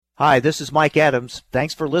Hi, this is Mike Adams.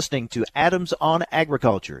 Thanks for listening to Adams on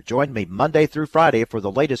Agriculture. Join me Monday through Friday for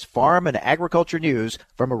the latest farm and agriculture news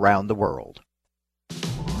from around the world.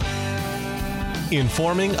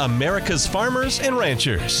 Informing America's farmers and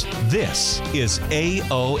ranchers. This is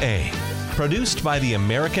AOA, produced by the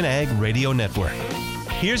American Ag Radio Network.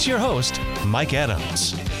 Here's your host, Mike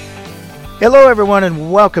Adams. Hello, everyone,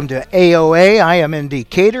 and welcome to AOA. I am in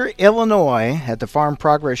Decatur, Illinois, at the Farm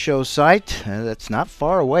Progress Show site. That's not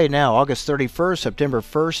far away now, August 31st, September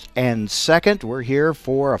 1st, and 2nd. We're here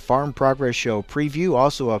for a Farm Progress Show preview,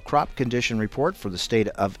 also a crop condition report for the state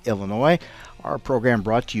of Illinois. Our program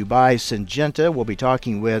brought to you by Syngenta. We'll be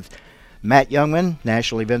talking with Matt Youngman,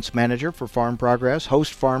 National Events Manager for Farm Progress,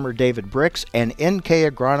 host farmer David Bricks, and NK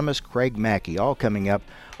agronomist Craig Mackey, all coming up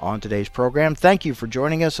on today's program. Thank you for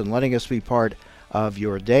joining us and letting us be part of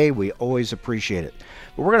your day. We always appreciate it.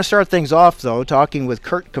 But we're going to start things off, though, talking with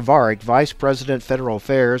Kurt Kovarik, Vice President Federal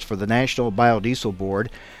Affairs for the National Biodiesel Board.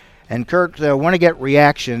 And Kurt, I want to get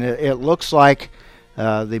reaction. It looks like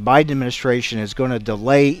the Biden administration is going to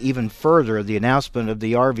delay even further the announcement of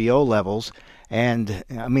the RVO levels. And,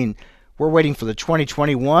 I mean, we're waiting for the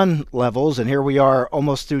 2021 levels, and here we are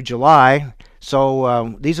almost through July.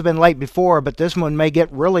 So these have been late before, but this one may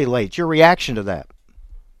get really late. Your reaction to that?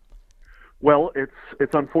 Well,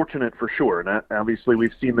 it's unfortunate for sure. And obviously,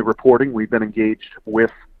 we've seen the reporting. We've been engaged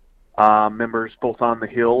with members both on the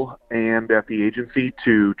Hill and at the agency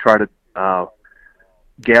to try to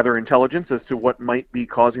gather intelligence as to what might be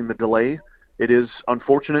causing the delay. It is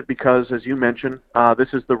unfortunate because, as you mentioned, this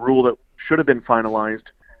is the rule that should have been finalized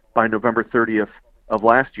by November 30th of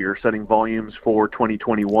last year, setting volumes for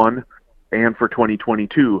 2021 and for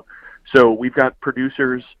 2022. So we've got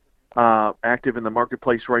producers active in the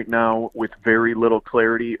marketplace right now with very little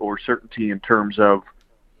clarity or certainty in terms of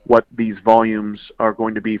what these volumes are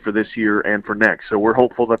going to be for this year and for next. So we're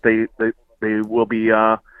hopeful that they will be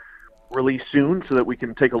released soon so that we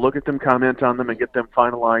can take a look at them, comment on them, and get them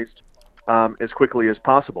finalized as quickly as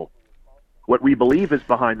possible. What we believe is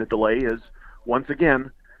behind the delay is, once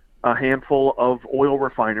again, a handful of oil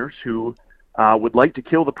refiners who would like to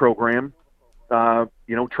kill the program,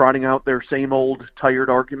 trotting out their same old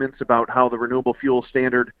tired arguments about how the renewable fuel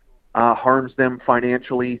standard harms them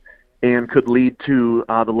financially and could lead to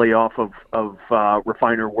the layoff of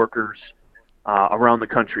refiner workers around the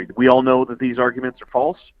country. We all know that these arguments are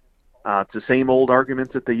false. It's the same old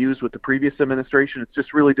arguments that they used with the previous administration. It's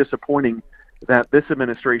just really disappointing that this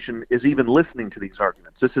administration is even listening to these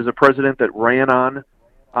arguments. This is a president that ran on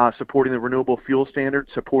supporting the renewable fuel standard,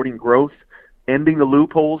 supporting growth, ending the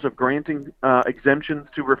loopholes of granting exemptions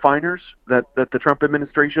to refiners that the Trump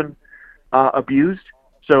administration abused.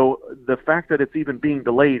 So the fact that it's even being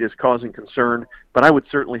delayed is causing concern, but I would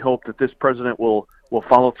certainly hope that this president will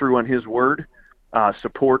follow through on his word,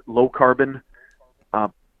 support low-carbon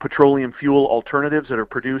petroleum fuel alternatives that are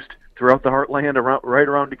produced throughout the heartland, right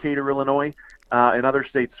around Decatur, Illinois, and other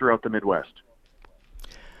states throughout the Midwest.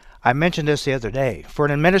 I mentioned this the other day. For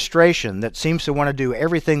an administration that seems to want to do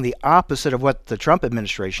everything the opposite of what the Trump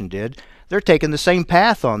administration did, they're taking the same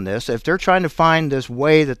path on this. If they're trying to find this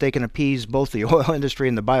way that they can appease both the oil industry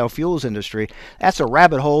and the biofuels industry, that's a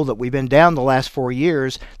rabbit hole that we've been down the last 4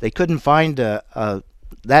 years. They couldn't find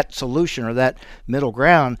that solution or that middle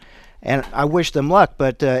ground, and I wish them luck.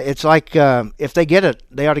 But it's like if they get it,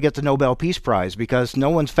 they ought to get the Nobel Peace Prize because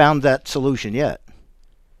no one's found that solution yet.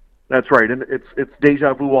 That's right, and it's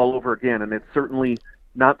deja vu all over again, and it's certainly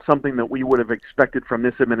not something that we would have expected from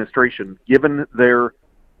this administration. Given their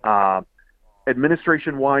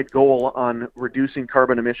administration-wide goal on reducing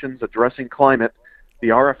carbon emissions, addressing climate, the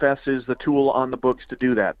RFS is the tool on the books to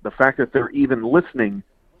do that. The fact that they're even listening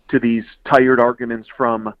to these tired arguments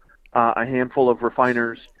from a handful of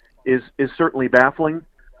refiners is certainly baffling.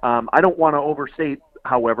 I don't want to overstate,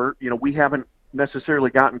 however, we haven't necessarily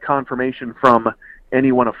gotten confirmation from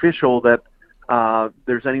anyone official that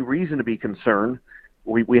there's any reason to be concerned.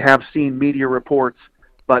 We have seen media reports,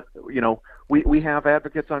 but we have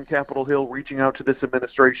advocates on Capitol Hill reaching out to this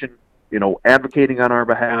administration, advocating on our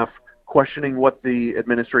behalf, questioning what the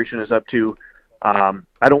administration is up to.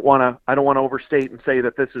 I don't want to overstate and say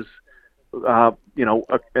that this is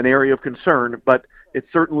an area of concern, but it's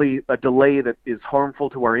certainly a delay that is harmful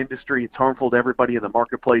to our industry. It's harmful to everybody in the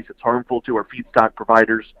marketplace. It's harmful to our feedstock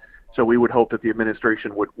providers. So we would hope that the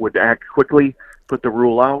administration would act quickly, put the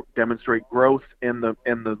rule out, demonstrate growth in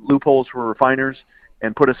the loopholes for refiners,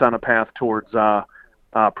 and put us on a path towards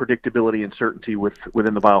predictability and certainty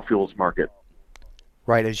within the biofuels market.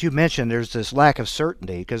 Right, as you mentioned, there's this lack of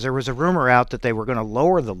certainty because there was a rumor out that they were going to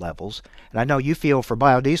lower the levels, and I know you feel for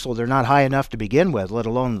biodiesel they're not high enough to begin with, let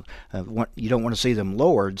alone you don't want to see them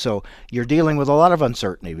lowered. So you're dealing with a lot of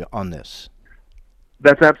uncertainty on this.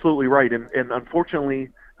 That's absolutely right, and unfortunately,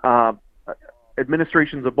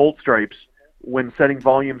 administrations of both stripes, when setting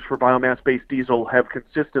volumes for biomass-based diesel, have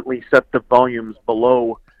consistently set the volumes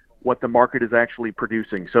below what the market is actually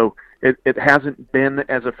producing. So it hasn't been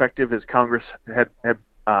as effective as Congress had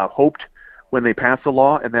hoped when they passed the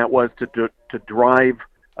law, and that was to drive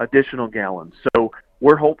additional gallons. So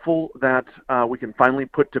we're hopeful that we can finally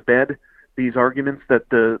put to bed these arguments that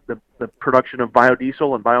the production of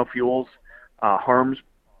biodiesel and biofuels harms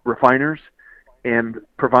refiners and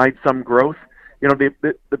provide some growth. You know,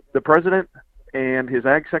 the president and his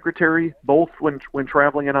ag secretary, both when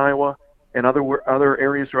traveling in Iowa and other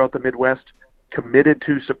areas throughout the Midwest, committed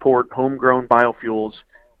to support homegrown biofuels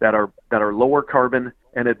that are lower carbon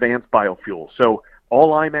and advanced biofuels. So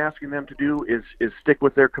all I'm asking them to do is stick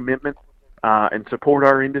with their commitment and support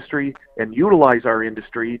our industry and utilize our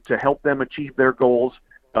industry to help them achieve their goals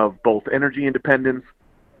of both energy independence,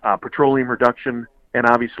 petroleum reduction, and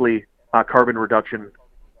obviously carbon reduction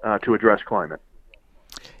to address climate.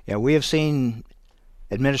 Yeah, we have seen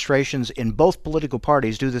administrations in both political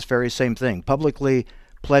parties do this very same thing, publicly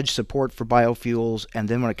pledge support for biofuels, and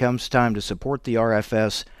then when it comes time to support the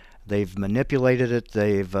RFS, they've manipulated it.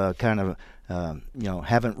 They've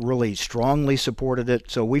haven't really strongly supported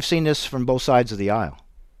it. So we've seen this from both sides of the aisle.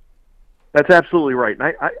 That's absolutely right.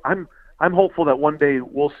 And I'm hopeful that one day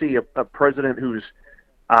we'll see a president who's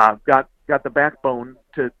got the backbone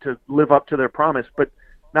to live up to their promise, but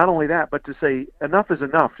not only that, but to say enough is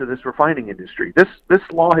enough to this refining industry. This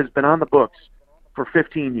law has been on the books for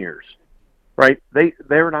 15 years, right?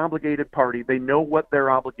 They're an obligated party. They know what their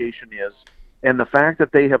obligation is, and the fact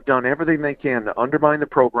that they have done everything they can to undermine the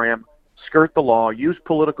program, skirt the law, use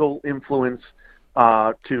political influence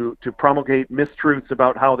to promulgate mistruths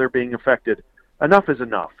about how they're being affected, enough is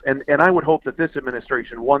enough. And I would hope that this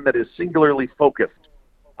administration, one that is singularly focused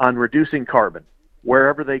on reducing carbon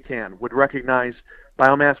wherever they can, would recognize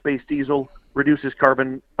biomass-based diesel reduces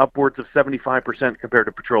carbon upwards of 75% compared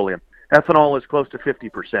to petroleum. Ethanol is close to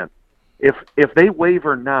 50%. If they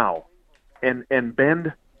waver now and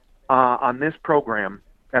bend on this program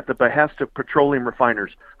at the behest of petroleum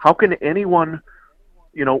refiners, how can anyone,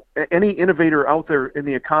 any innovator out there in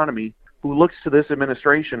the economy who looks to this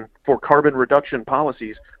administration for carbon reduction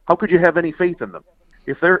policies, how could you have any faith in them?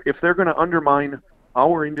 If they're going to undermine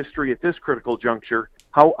our industry at this critical juncture,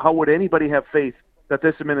 how would anybody have faith that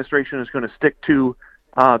this administration is going to stick to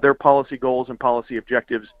their policy goals and policy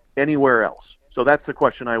objectives anywhere else? So that's the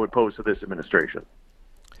question I would pose to this administration.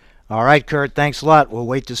 All right, Kurt, thanks a lot. We'll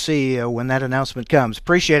wait to see when that announcement comes.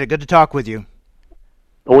 Appreciate it. Good to talk with you.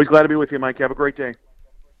 Always glad to be with you, Mike. Have a great day.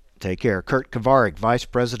 Take care. Kurt Kovarik, Vice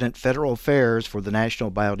President, Federal Affairs for the National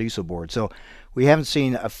Biodiesel Board. So we haven't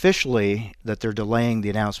seen officially that they're delaying the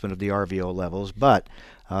announcement of the RVO levels, but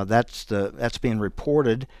that's being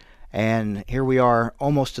reported. And here we are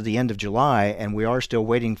almost to the end of July, and we are still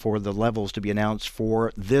waiting for the levels to be announced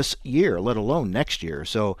for this year, let alone next year.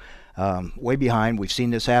 So way behind. We've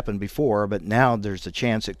seen this happen before, but now there's a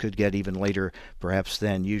chance it could get even later, perhaps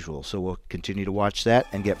than usual. So we'll continue to watch that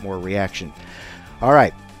and get more reaction. All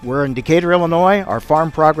right. We're in Decatur, Illinois. Our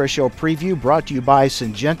Farm Progress Show preview brought to you by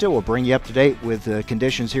Syngenta. We'll bring you up to date with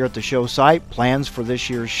conditions here at the show site, plans for this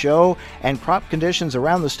year's show, and crop conditions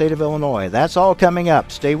around the state of Illinois. That's all coming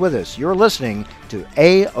up. Stay with us. You're listening to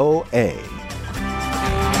AOA.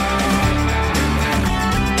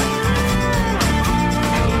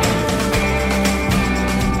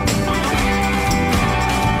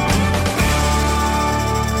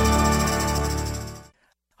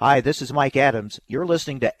 Hi, this is Mike Adams. You're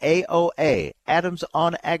listening to AOA, Adams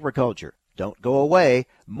on Agriculture. Don't go away.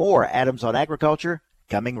 More Adams on Agriculture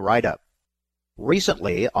coming right up.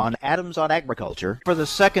 Recently on Adams on Agriculture, for the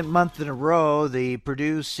second month in a row, the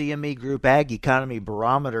Purdue CME Group Ag Economy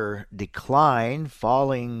Barometer declined,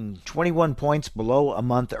 falling 21 points below a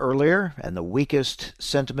month earlier, and the weakest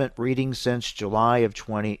sentiment reading since July of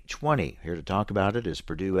 2020. Here to talk about it is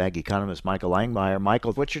Purdue Ag economist Michael Langmeyer.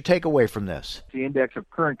 Michael, what's your takeaway from this? The index of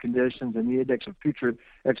current conditions and the index of future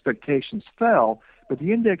expectations fell, but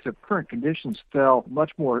the index of current conditions fell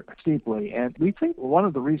much more steeply. And we think one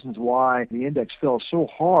of the reasons why the index fell so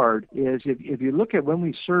hard is if you look at when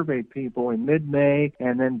we surveyed people in mid-May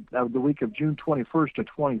and then the week of June 21st to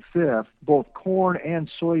 25th, both corn and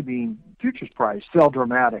soybean futures price fell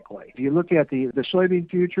dramatically. If you look at the soybean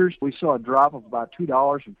futures, we saw a drop of about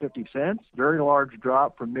 $2.50, very large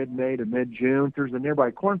drop from mid-May to mid-June. There's the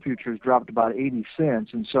nearby corn futures dropped about 80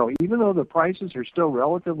 cents. And so even though the prices are still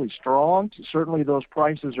relatively strong, certainly those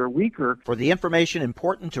prices are weaker. For the information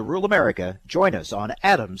important to rural America, join us on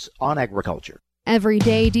Adams on Agriculture. Every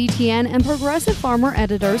day, DTN and Progressive Farmer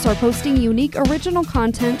editors are posting unique original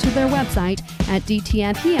content to their website at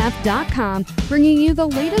dtnpf.com, bringing you the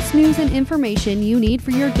latest news and information you need for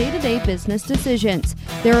your day-to-day business decisions.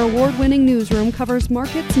 Their award-winning newsroom covers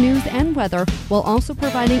markets, news, and weather, while also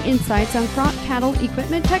providing insights on crop, cattle,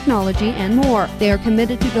 equipment, technology, and more. They are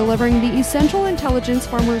committed to delivering the essential intelligence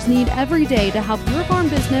farmers need every day to help your farm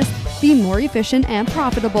business be more efficient and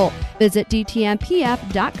profitable. Visit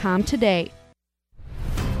dtnpf.com today.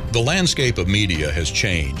 The landscape of media has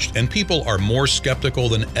changed, and people are more skeptical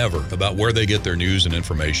than ever about where they get their news and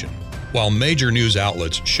information. While major news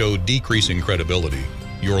outlets show decreasing credibility,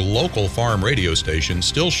 your local farm radio station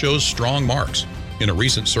still shows strong marks. In a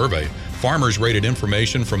recent survey, farmers rated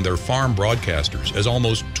information from their farm broadcasters as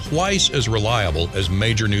almost twice as reliable as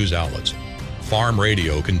major news outlets. Farm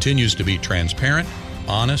radio continues to be transparent,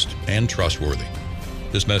 honest, and trustworthy.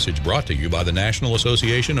 This message brought to you by the National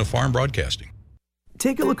Association of Farm Broadcasting.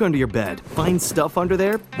 Take a look under your bed. Find stuff under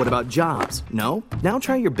there? What about jobs? No? Now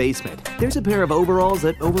try your basement. There's a pair of overalls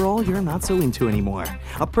that overall you're not so into anymore.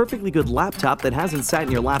 A perfectly good laptop that hasn't sat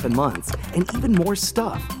in your lap in months. And even more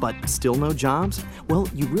stuff, but still no jobs? Well,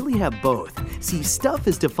 you really have both. See, stuff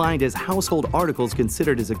is defined as household articles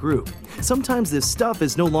considered as a group. Sometimes this stuff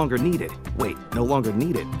is no longer needed. Wait, no longer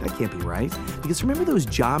needed? That can't be right. Because remember those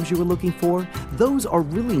jobs you were looking for? Those are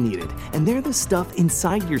really needed, and they're the stuff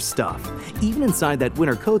inside your stuff. Even inside that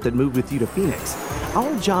winter coat that moved with you to Phoenix.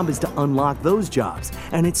 Our job is to unlock those jobs,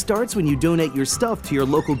 and it starts when you donate your stuff to your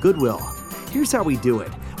local Goodwill. Here's how we do it.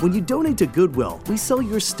 When you donate to Goodwill, we sell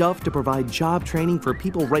your stuff to provide job training for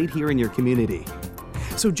people right here in your community.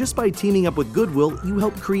 So just by teaming up with Goodwill, you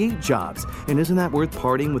help create jobs. And isn't that worth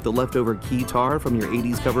parting with the leftover keytar from your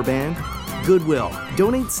 80s cover band? Goodwill.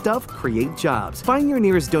 Donate stuff, create jobs. Find your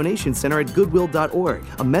nearest donation center at goodwill.org.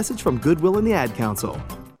 A message from Goodwill and the Ad Council.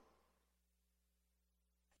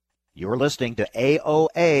 You're listening to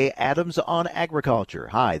AOA, Adams on Agriculture.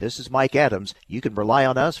 Hi, this is Mike Adams. You can rely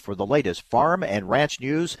on us for the latest farm and ranch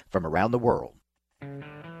news from around the world.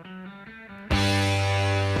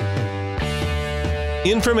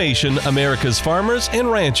 Information America's farmers and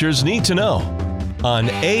ranchers need to know on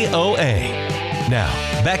AOA. Now,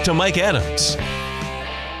 back to Mike Adams.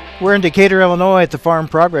 We're in Decatur, Illinois at the Farm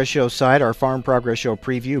Progress Show site. Our Farm Progress Show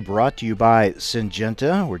preview brought to you by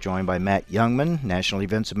Syngenta. We're joined by Matt Youngman, National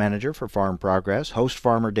Events Manager for Farm Progress, host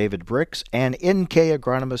farmer David Bricks, and NK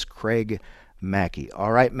agronomist Craig Mackey.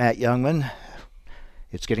 All right, Matt Youngman,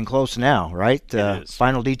 it's getting close now, right? It is.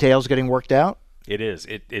 Final details getting worked out? It is.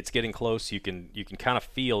 It's getting close. You can kind of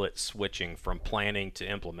feel it switching from planning to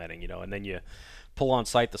implementing, and then you pull on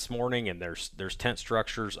site this morning and there's tent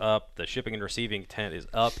structures up. The shipping and receiving tent is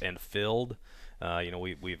up and filled.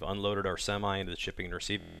 We've unloaded our semi into the shipping and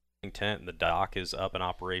receiving tent, and the dock is up and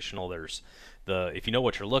operational. If you know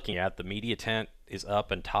what you're looking at, the media tent is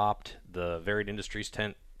up and topped. The Varied Industries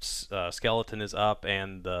tent skeleton is up,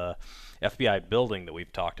 and the FBI building that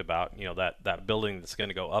we've talked about, that building that's going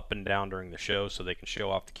to go up and down during the show so they can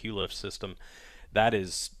show off the Q-lift system. That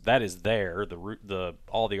is there.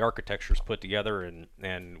 All the architecture's put together,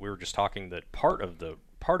 and we were just talking that part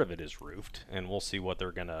of it is roofed, and we'll see what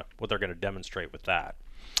they're gonna demonstrate with that.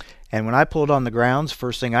 And when I pulled on the grounds,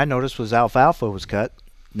 first thing I noticed was alfalfa was cut,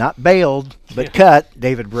 not baled, but cut.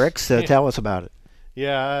 David Bricks, tell us about it.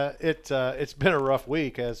 Yeah, it's been a rough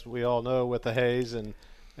week, as we all know, with the haze and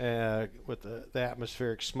with the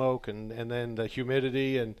atmospheric smoke and then the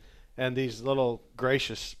humidity and these little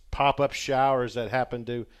gracious pop-up showers that happened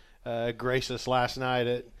to grace us last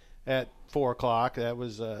night at 4 o'clock. That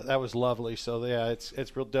was lovely. So yeah,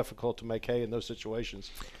 it's real difficult to make hay in those situations.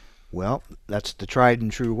 Well, that's the tried and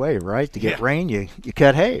true way, right? To get rain, you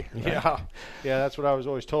cut hay. Right? Yeah, that's what I was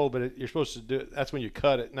always told. But you're supposed to do it. That's when you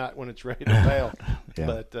cut it, not when it's ready to bale. Yeah.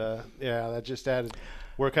 But that just added.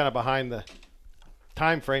 We're kind of behind the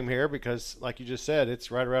time frame here because, like you just said, it's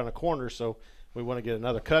right around the corner. So we want to get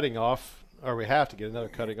another cutting off, or we have to get another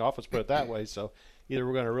cutting off. Let's put it that way. So either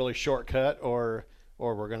we're going to really shortcut, or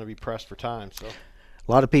we're going to be pressed for time. So a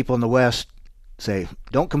lot of people in the West say,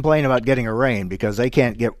 don't complain about getting a rain because they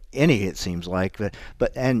can't get any, it seems like.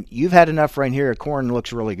 But you've had enough rain here. Corn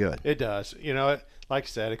looks really good. It does. Like I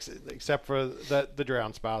said, except for the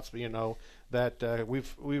drown spouts, that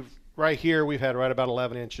we've right here we've had right about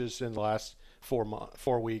 11 inches in the last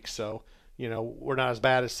 4 weeks. So we're not as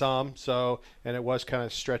bad as some. So, and it was kind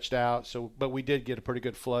of stretched out. So, but we did get a pretty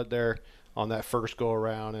good flood there on that first go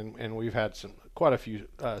around, and we've had quite a few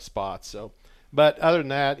spots. So, but other than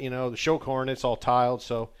that, the show corn, it's all tiled,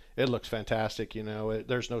 so it looks fantastic.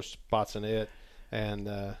 There's no spots in it, and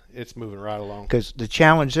it's moving right along. Because the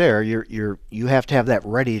challenge there, you have to have that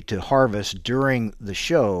ready to harvest during the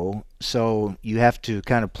show, so you have to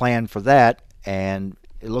kind of plan for that, and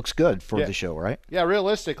it looks good for the show, right? Yeah,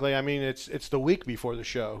 realistically, I mean, it's the week before the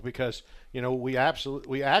show, because we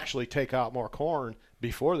actually take out more corn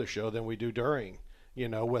before the show than we do during.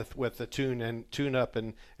 With the tune up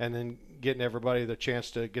and then getting everybody the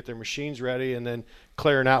chance to get their machines ready, and then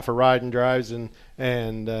clearing out for ride and drives and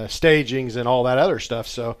stagings and all that other stuff.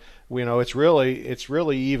 So it's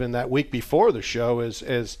really even that week before the show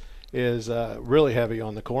is really heavy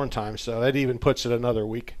on the corn time. So that even puts it another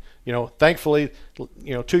week. Thankfully,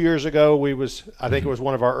 2 years ago I think it was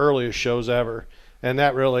one of our earliest shows ever, and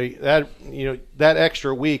that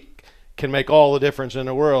extra week can make all the difference in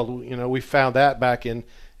the world. We found that back in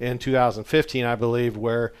 2015, I believe,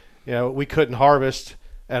 where we couldn't harvest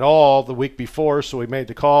at all the week before, so we made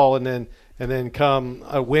the call, and then come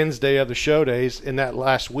a Wednesday of the show days, in that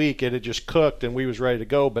last week it had just cooked and we was ready to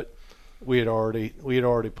go, but we had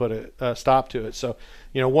already put a stop to it. So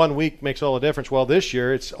 1 week makes all the difference. Well, this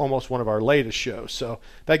year it's almost one of our latest shows, so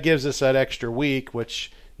that gives us that extra week,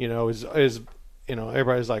 which is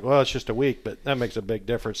everybody's like, well, it's just a week, but that makes a big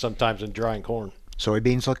difference sometimes in drying corn.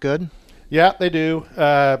 Soybeans look good? Yeah, they do.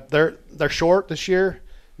 They're short this year.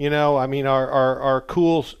 I mean, our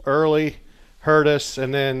cools early hurt us,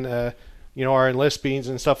 and then our enlist beans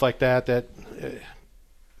and stuff like that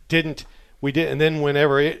didn't. We did, and then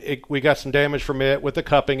whenever we got some damage from it with the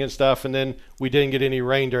cupping and stuff, and then we didn't get any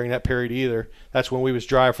rain during that period either. That's when we was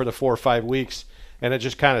dry for the 4 or 5 weeks, and it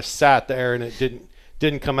just kind of sat there, and it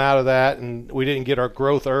didn't come out of that, and we didn't get our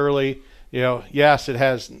growth early. Yes, it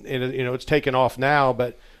has. It's taken off now,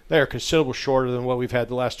 but they're considerably shorter than what we've had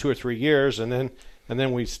the last 2 or 3 years, and then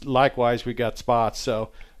we got spots, so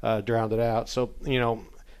drowned it out. So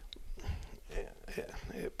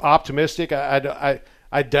optimistic.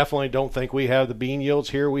 I definitely don't think we have the bean yields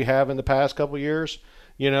here we have in the past couple of years,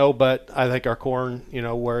 but I think our corn,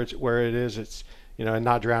 where it is, it's, and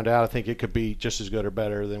not drowned out, I think it could be just as good or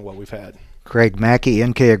better than what we've had. Craig Mackey,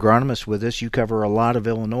 NK agronomist with us. You cover a lot of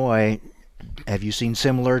Illinois. Have you seen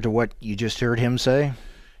similar to what you just heard him say?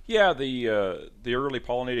 Yeah, the early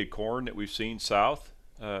pollinated corn that we've seen south,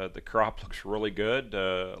 the crop looks really good.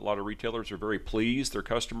 A lot of retailers are very pleased. Their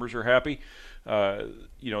customers are happy.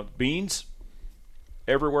 Beans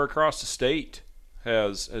everywhere across the state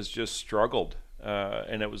has just struggled,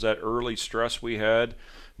 and it was that early stress we had.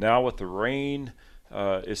 Now with the rain,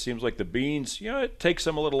 it seems like the beans, it takes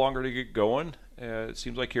them a little longer to get going. It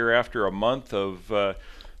seems like here after a month of the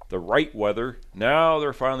right weather, now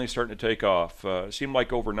they're finally starting to take off. It seemed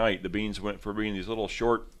like overnight the beans went from being these little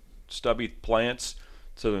short, stubby plants,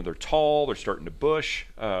 so then they're tall, they're starting to bush.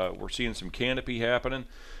 We're seeing some canopy happening,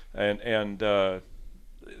 and a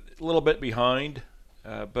little bit behind.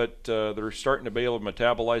 But they're starting to be able to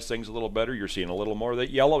metabolize things a little better. You're seeing a little more of that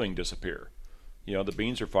yellowing disappear. The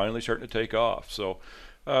beans are finally starting to take off. So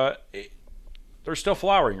they're still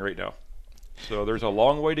flowering right now. So there's a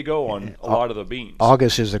long way to go on a lot of the beans.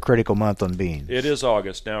 August is a critical month on beans. It is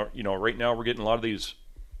August. Now, right now we're getting a lot of these.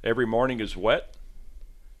 Every morning is wet.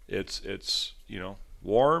 It's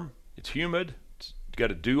warm. It's humid. It's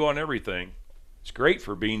got a dew on everything. It's great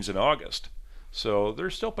for beans in August. So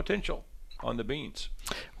there's still potential on the beans.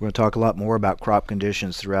 We're going to talk a lot more about crop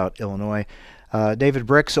conditions throughout Illinois. David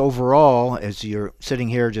Brix, overall, as you're sitting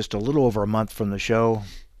here just a little over a month from the show,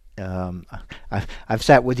 I've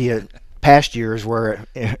sat with you past years where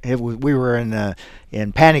we were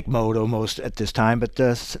in panic mode almost at this time, but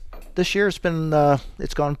this year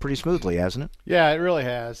it's gone pretty smoothly, hasn't it? Yeah, it really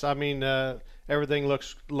has. I mean, everything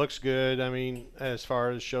looks good. I mean, as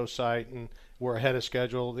far as show site, and we're ahead of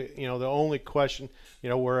schedule. The only question,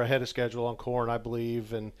 we're ahead of schedule on corn, I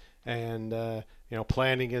believe, and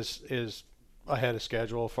planting is ahead of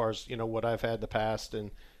schedule as far as what I've had in the past,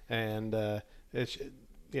 and it's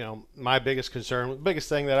my biggest concern, biggest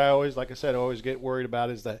thing that I always, like I said, I always get worried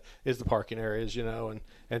about is the parking areas, and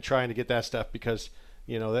trying to get that stuff, because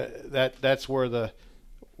that's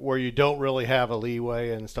where you don't really have a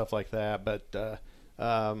leeway and stuff like that. But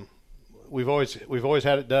we've always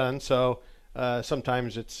had it done, so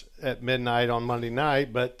sometimes it's at midnight on Monday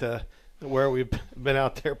night, but where we've been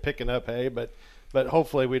out there picking up hay, but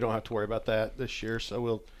hopefully we don't have to worry about that this year.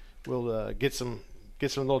 So we'll get some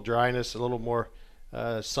little dryness, a little more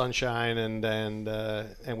sunshine,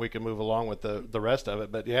 and we can move along with the rest of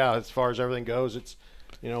it. But yeah, as far as everything goes, it's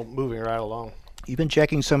moving right along. You've been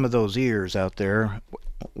checking some of those ears out there.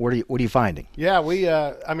 What are you finding? Yeah, we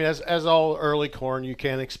as all early corn, you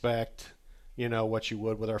can't expect what you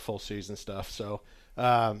would with our full season stuff. So,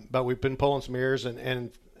 but we've been pulling some ears,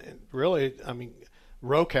 and really,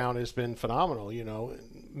 row count has been phenomenal.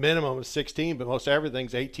 Minimum is 16, but most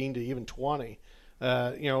everything's 18 to even 20.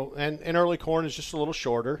 And early corn is just a little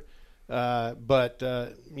shorter, but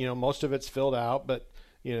most of it's filled out. But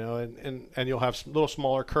and you'll have some little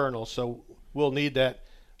smaller kernels, so we'll need that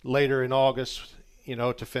later in August,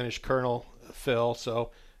 to finish kernel fill.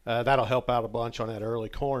 So that'll help out a bunch on that early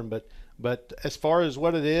corn. But as far as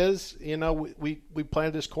what it is, we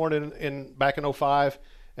planted this corn in back in 05,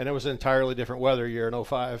 and it was an entirely different weather year in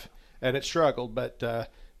 05, and it struggled. But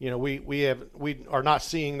we are not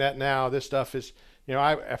seeing that now. This stuff is,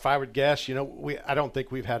 if I would guess, I don't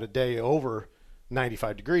think we've had a day over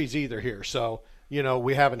 95 degrees either here. So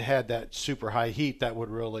we haven't had that super high heat that would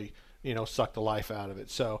really suck the life out of it.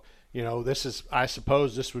 So I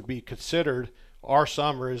suppose this would be considered, our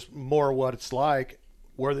summer is more what it's like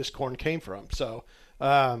where this corn came from. So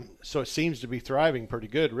it seems to be thriving pretty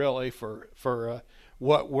good, really, for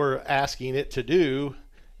what we're asking it to do,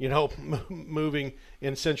 moving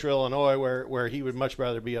in central Illinois where he would much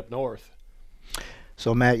rather be up north.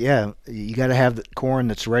 So, Matt, yeah, you got to have the corn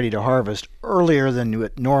that's ready to harvest earlier than you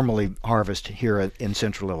would normally harvest here in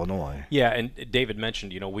central Illinois. Yeah, and David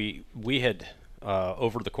mentioned, we had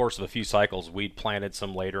over the course of a few cycles, we'd planted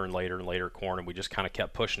some later and later corn, and we just kind of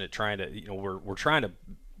kept pushing it, trying to, we're trying to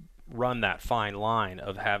run that fine line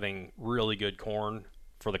of having really good corn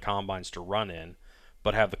for the combines to run in,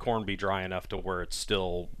 but have the corn be dry enough to where it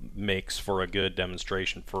still makes for a good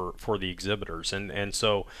demonstration for the exhibitors. And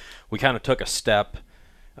so we kind of took a step,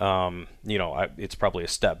 it's probably a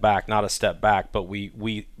step back, not a step back, but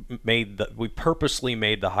we purposely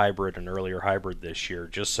made the hybrid an earlier hybrid this year,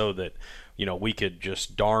 just so that, we could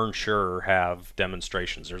just darn sure have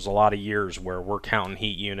demonstrations. There's a lot of years where we're counting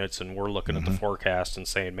heat units and we're looking at the forecast and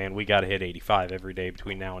saying, man, we got to hit 85 every day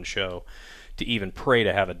between now and show to even pray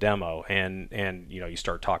to have a demo. And you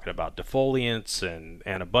start talking about defoliants and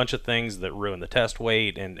a bunch of things that ruin the test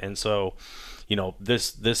weight. And so,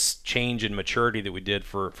 this change in maturity that we did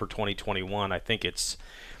for 2021, I think it's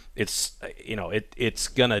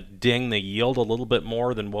gonna ding the yield a little bit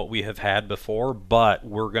more than what we have had before, but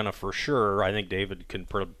we're gonna for sure, I think David can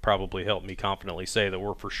probably help me confidently say that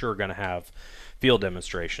we're for sure gonna have field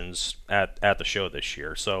demonstrations at the show this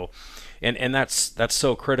year. So and that's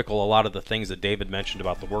so critical. A lot of the things that David mentioned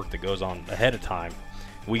about the work that goes on ahead of time,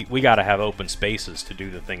 we got to have open spaces to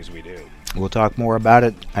do the things we do. We'll talk more about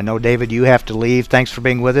it. I know, David, you have to leave. Thanks for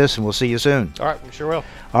being with us, and we'll see you soon. All right, we sure will.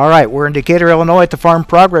 All right, we're in Decatur, Illinois at the Farm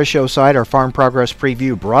Progress Show site. Our Farm Progress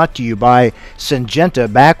preview brought to you by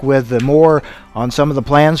Syngenta. Back with more on some of the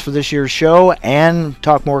plans for this year's show and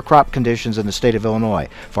talk more crop conditions in the state of Illinois.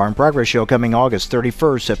 Farm Progress Show coming August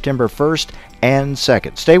 31st, September 1st and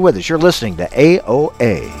 2nd. Stay with us. You're listening to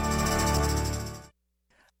AOA.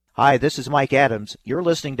 Hi, this is Mike Adams. You're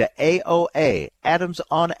listening to AOA, Adams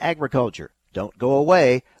on Agriculture. Don't go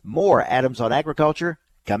away. More Adams on Agriculture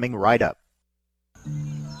coming right up.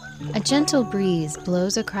 A gentle breeze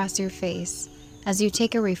blows across your face as you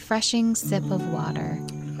take a refreshing sip of water,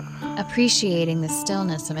 appreciating the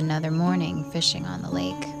stillness of another morning fishing on the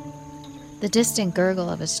lake. The distant gurgle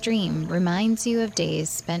of a stream reminds you of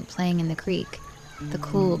days spent playing in the creek, the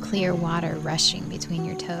cool, clear water rushing between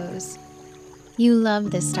your toes. You love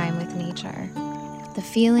this time with nature, the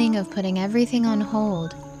feeling of putting everything on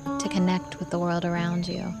hold to connect with the world around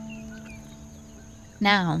you.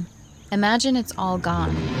 Now, imagine it's all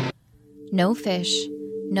gone. No fish,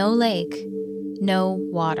 no lake, no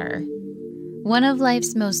water. One of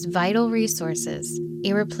life's most vital resources,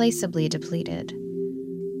 irreplaceably depleted.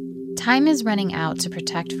 Time is running out to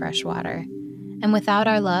protect fresh water, and without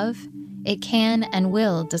our love, it can and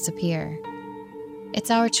will disappear. It's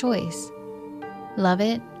our choice. Love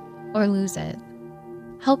it or lose it.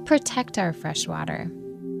 Help protect our fresh water.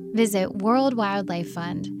 Visit World Wildlife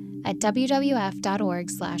Fund at wwf.org/love.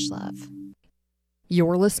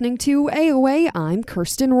 You're listening to AOA. I'm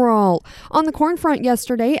Kirsten Rawl. On the corn front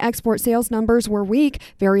yesterday, export sales numbers were weak.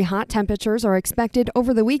 Very hot temperatures are expected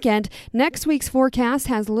over the weekend. Next week's forecast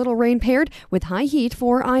has little rain paired with high heat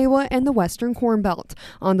for Iowa and the Western Corn Belt.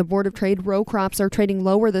 On the Board of Trade, row crops are trading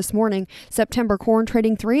lower this morning. September corn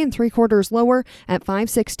trading 3 3/4 lower at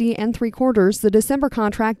 5.60 3/4. The December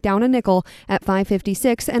contract down a nickel at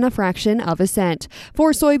 5.56 and a fraction of a cent.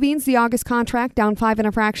 For soybeans, the August contract down 5 and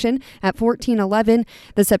a fraction at 14.11.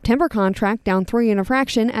 fraction. The September contract down 3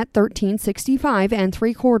 1/fraction at 13.65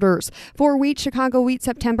 3/4. For wheat, Chicago wheat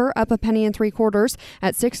September up 1 3/4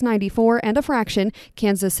 at 6.94 1/fraction.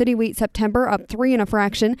 Kansas City wheat September up 3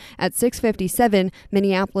 1/fraction at 6.57.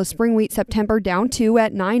 Minneapolis spring wheat September down 2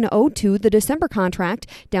 at 9.02. The December contract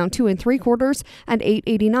down 2 3/4 at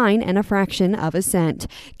 8.89 1/fraction of a cent.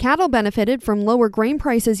 Cattle benefited from lower grain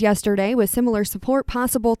prices yesterday, with similar support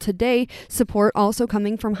possible today. Support also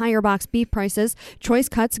coming from higher box beef prices. Choice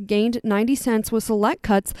cuts gained 90 cents, with select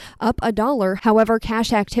cuts up $1. However,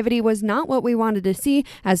 cash activity was not what we wanted to see,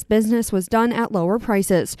 as business was done at lower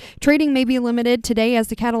prices. Trading may be limited today, as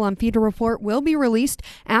the cattle on feeder report will be released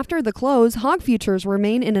after the close. Hog futures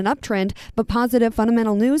remain in an uptrend, but positive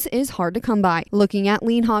fundamental news is hard to come by. Looking at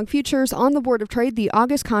lean hog futures on the Board of Trade, the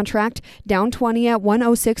August contract down 20 at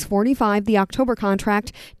 106.45. The October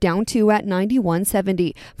contract down 2 at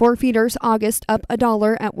 91.70. For feeders, August up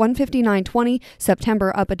 $1 at 159.20.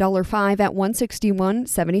 September up $1.05 at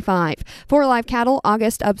 161.75. For live cattle,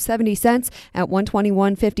 August up 70 cents at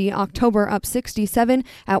 121.50. October up 67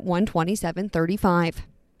 at 127.35.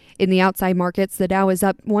 In the outside markets, the Dow is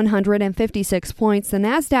up 156 points, the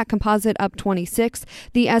Nasdaq Composite up 26,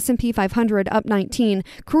 the S&P 500 up 19.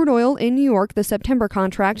 Crude oil in New York, the September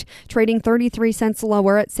contract, trading 33 cents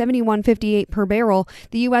lower at 71.58 per barrel.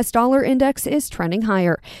 The U.S. dollar index is trending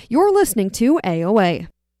higher. You're listening to AOA.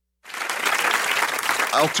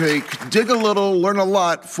 I'll take dig a little, learn a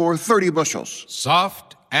lot for 30 bushels.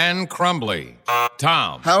 Soft and crumbly.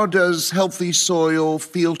 Tom. How does healthy soil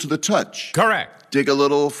feel to the touch? Correct. Dig a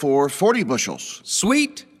little for 40 bushels.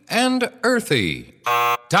 Sweet and earthy.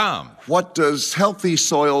 Tom. What does healthy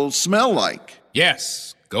soil smell like?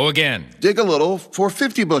 Yes. Go again. Dig a little for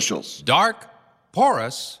 50 bushels. Dark,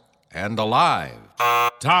 porous, and alive.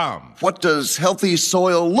 Tom. What does healthy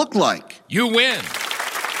soil look like? You win.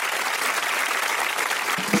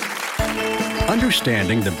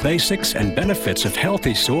 Understanding the basics and benefits of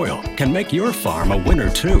healthy soil can make your farm a winner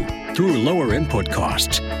too, through lower input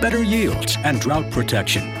costs, better yields, and drought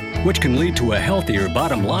protection, which can lead to a healthier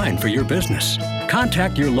bottom line for your business.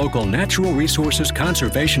 Contact your local Natural Resources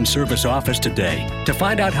Conservation Service office today to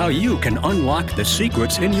find out how you can unlock the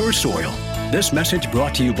secrets in your soil. This message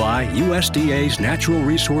brought to you by USDA's Natural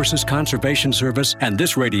Resources Conservation Service and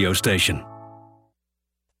this radio station.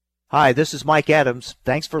 Hi, this is Mike Adams.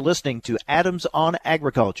 Thanks for listening to Adams on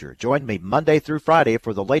Agriculture. Join me Monday through Friday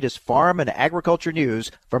for the latest farm and agriculture news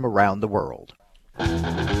from around the world.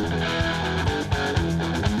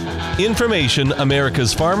 Information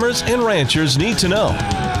America's farmers and ranchers need to know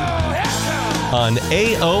on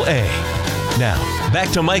AOA. Now, back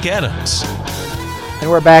to Mike Adams. And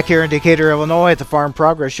we're back here in Decatur, Illinois at the Farm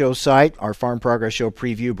Progress Show site. Our Farm Progress Show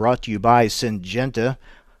preview brought to you by Syngenta.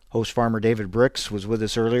 Host farmer David Bricks was with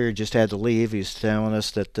us earlier. He just had to leave. He's telling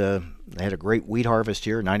us that they had a great wheat harvest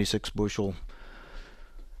here, 96 bushel.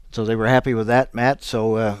 So they were happy with that, Matt.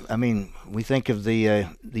 So, we think of the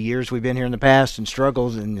years we've been here in the past and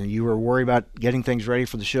struggled, and you were worried about getting things ready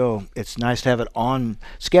for the show. It's nice to have it on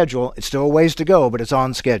schedule. It's still a ways to go, but it's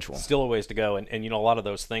on schedule. Still a ways to go. And a lot of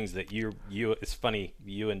those things that you it's funny,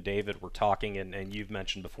 you and David were talking, and you've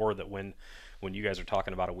mentioned before that when you guys are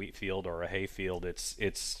talking about a wheat field or a hay field, it's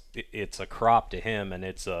a crop to him, and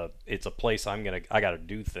it's a place I got to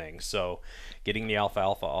do things. So getting the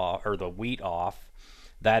alfalfa off, or the wheat off,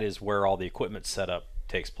 that is where all the equipment setup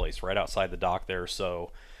takes place, right outside the dock there.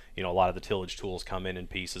 So a lot of the tillage tools come in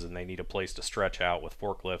pieces, and they need a place to stretch out with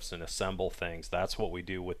forklifts and assemble things. That's what we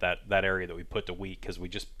do with that area that we put to wheat, because we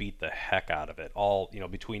just beat the heck out of it. All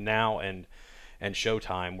between now and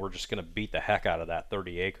showtime, we're just going to beat the heck out of that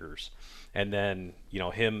 30 acres. And then,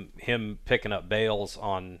 him picking up bales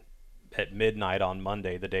at midnight on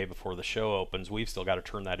Monday, the day before the show opens, we've still got to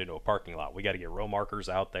turn that into a parking lot. We got to get row markers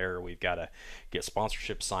out there. We've got to get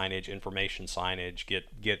sponsorship signage, information signage, get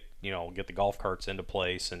the golf carts into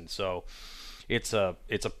place. And so it's a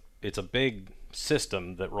big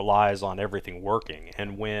system that relies on everything working.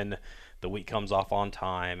 And when the wheat comes off on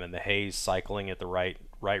time and the hay's cycling at the right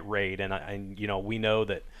rate, and we know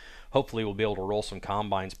that hopefully we'll be able to roll some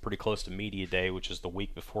combines pretty close to media day, which is the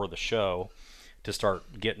week before the show, to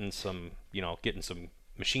start getting some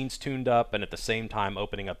machines tuned up, and at the same time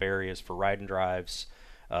opening up areas for ride and drives.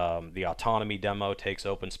 The autonomy demo takes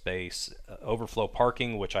open space, overflow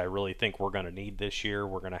parking, which I really think we're going to need this year.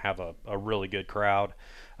 We're going to have a really good crowd.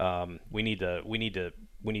 We need to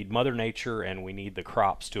Mother Nature, and we need the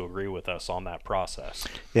crops to agree with us on that process.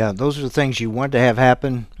 Yeah, those are the things you want to have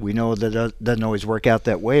happen. We know that it doesn't always work out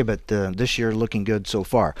that way, but this year looking good so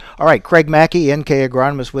far. All right, Craig Mackey, NK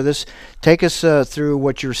agronomist, with us. Take us through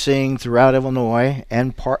what you're seeing throughout Illinois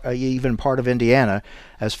and even part of Indiana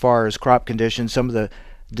as far as crop conditions, some of the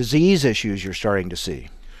disease issues you're starting to see.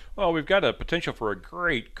 Well, we've got a potential for a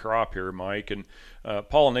great crop here, Mike, and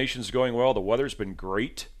pollination's going well. The weather's been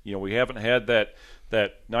great. We haven't had that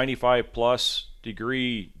 95 plus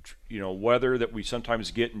degree weather that we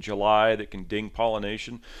sometimes get in July that can ding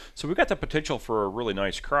pollination. So we've got the potential for a really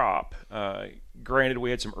nice crop. Granted,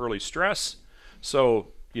 we had some early stress, so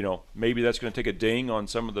maybe that's going to take a ding on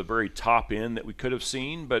some of the very top end that we could have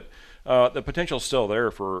seen, but the potential's still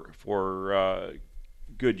there for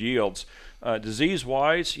good yields.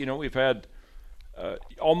 Disease-wise, we've had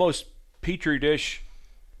almost petri dish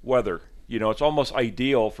weather. It's almost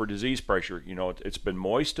ideal for disease pressure. It's been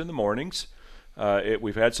moist in the mornings.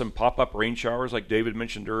 We've had some pop-up rain showers, like David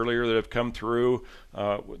mentioned earlier, that have come through.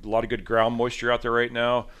 With a lot of good ground moisture out there right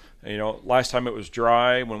now. Last time it was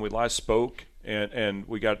dry when we last spoke, and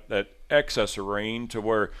we got that excess of rain to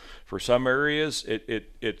where for some areas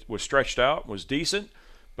it was stretched out, was decent,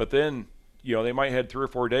 but then they might have had 3 or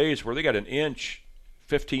 4 days where they got an inch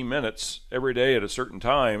 15 minutes every day at a certain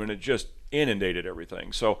time, and it just inundated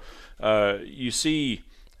everything. So you see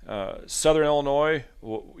southern Illinois,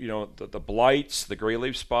 the blights, the gray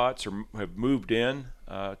leaf spots have moved in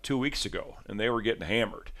 2 weeks ago, and they were getting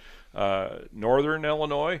hammered. Northern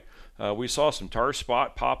Illinois, we saw some tar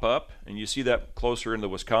spot pop up, and you see that closer in the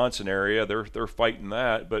Wisconsin area. They're fighting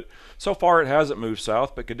that, but so far it hasn't moved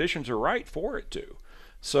south, but conditions are right for it to.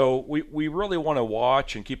 So we really want to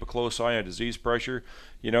watch and keep a close eye on disease pressure.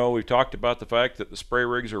 We've talked about the fact that the spray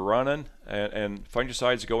rigs are running and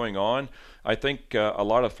fungicides going on. I think a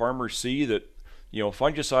lot of farmers see that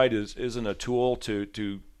fungicide isn't a tool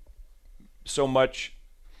to so much.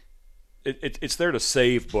 It's there to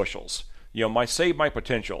save bushels. Save my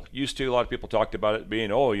potential. Used to, a lot of people talked about it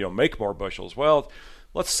being, make more bushels. Well,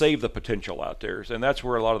 let's save the potential out there, and that's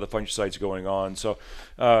where a lot of the fungicides going on. So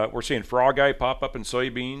we're seeing frog eye pop up in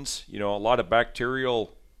soybeans. A lot of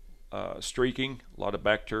bacterial streaking, a lot of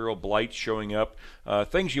bacterial blight showing up.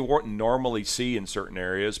 Things you wouldn't normally see in certain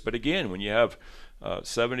areas, but again, when you have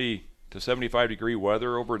 70 to 75 degree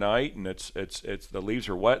weather overnight, and it's the leaves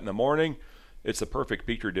are wet in the morning, it's the perfect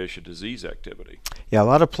petri dish of disease activity. Yeah, a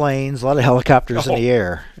lot of planes, a lot of helicopters in the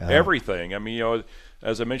air. Everything. I mean,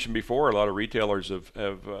 as I mentioned before, a lot of retailers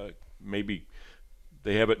have maybe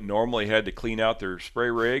they haven't normally had to clean out their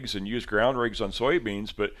spray rigs and use ground rigs on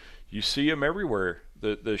soybeans, but you see them everywhere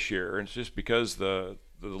this year. And it's just because the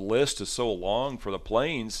list is so long for the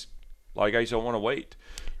planes, a lot of guys don't want to wait.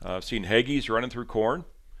 I've seen Heggies running through corn,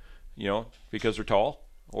 because they're tall,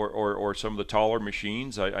 or some of the taller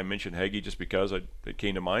machines. I mentioned Heggie just because it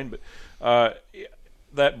came to mind, but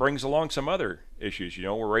that brings along some other issues.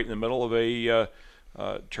 We're right in the middle of a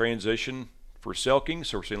transition for silking,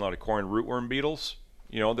 so we're seeing a lot of corn rootworm beetles,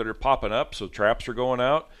 that are popping up, so traps are going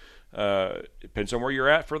out. Depends on where you're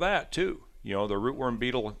at for that too. The rootworm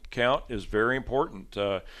beetle count is very important.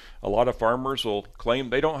 A lot of farmers will claim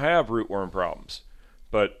they don't have rootworm problems,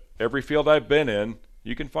 but every field I've been in,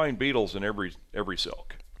 you can find beetles in every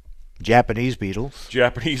silk. Japanese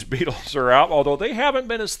beetles are out, although they haven't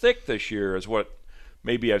been as thick this year as what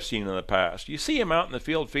maybe I've seen in the past. You see them out in the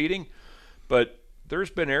field feeding, but there's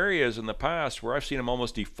been areas in the past where I've seen them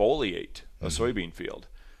almost defoliate a soybean field,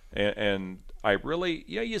 and I really,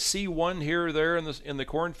 you see one here or there in the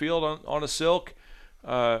cornfield on a silk.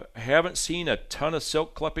 Haven't seen a ton of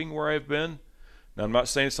silk clipping where I've been. Now, I'm not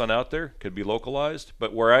saying it's not out there; could be localized,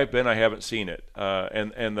 but where I've been, I haven't seen it.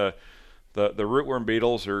 And the rootworm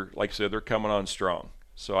beetles are, like I said, they're coming on strong.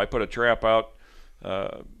 So I put a trap out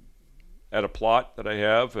at a plot that I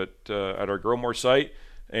have at our Growmore site,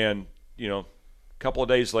 and a couple of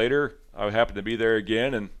days later, I happened to be there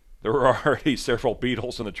again, and there were already several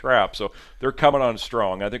beetles in the trap. So they're coming on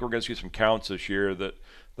strong. I think we're going to see some counts this year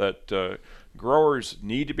that growers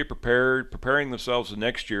need to be preparing themselves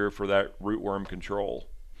next year for that rootworm control.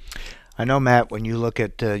 I know, Matt, when you look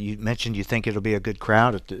at, you mentioned you think it'll be a good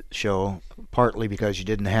crowd at the show, partly because you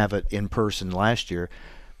didn't have it in person last year.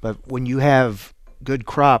 But when you have good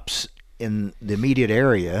crops in the immediate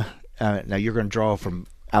area, now you're going to draw from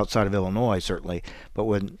outside of Illinois, certainly, but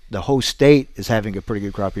when the whole state is having a pretty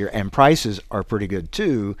good crop year and prices are pretty good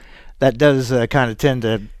too, that does kind of tend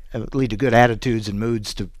to lead to good attitudes and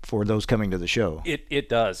moods for those coming to the show. It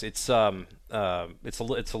does. It's it's a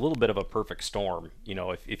little bit of a perfect storm. You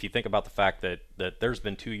know, if you think about the fact that there's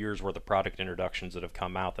been 2 years worth of product introductions that have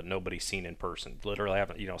come out that nobody's seen in person. Literally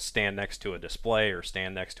haven't, stand next to a display or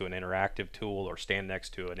stand next to an interactive tool or stand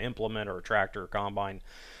next to an implement or a tractor or combine,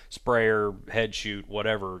 sprayer, head shoot,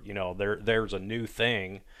 whatever. There's a new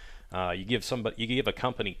thing. You give a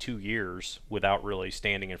company 2 years without really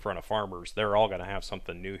standing in front of farmers, they're all going to have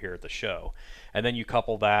something new here at the show. And then you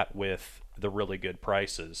couple that with the really good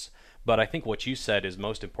prices. But I think what you said is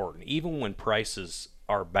most important. Even when prices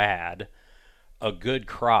are bad, a good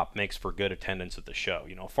crop makes for good attendance at the show.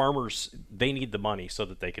 Farmers, they need the money so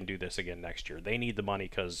that they can do this again next year. They need the money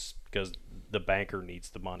because the banker needs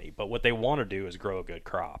the money. But what they want to do is grow a good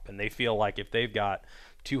crop. And they feel like if they've got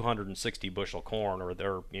 260 bushel corn, or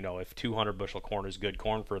if 200 bushel corn is good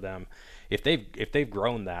corn for them, if they've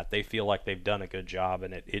grown that, they feel like they've done a good job,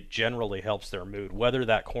 and it generally helps their mood. Whether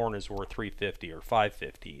that corn is worth $350 or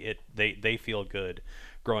 $550, they feel good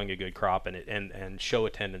growing a good crop, and show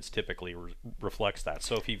attendance typically reflects that.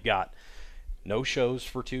 So if you've got no shows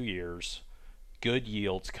for 2 years, good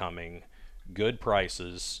yields coming, good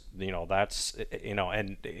prices, that's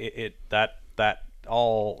and that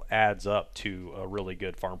all adds up to a really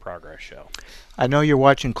good Farm Progress show. I know you're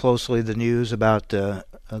watching closely the news about the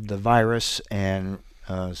virus and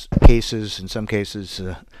cases. In some cases,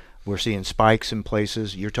 we're seeing spikes in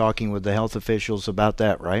places. You're talking with the health officials about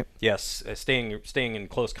that, right? Yes, staying in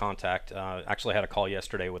close contact. Actually had a call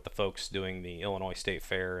yesterday with the folks doing the Illinois State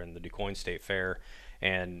Fair and the DuQuoin State Fair.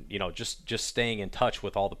 And just staying in touch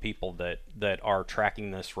with all the people that are tracking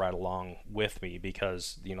this right along with me,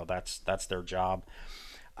 because that's their job.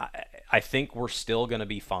 I think we're still going to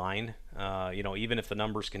be fine. Even if the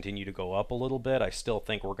numbers continue to go up a little bit, I still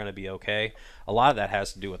think we're going to be okay. A lot of that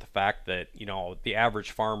has to do with the fact that the average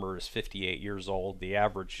farmer is 58 years old. The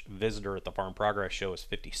average visitor at the Farm Progress Show is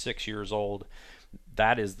 56 years old.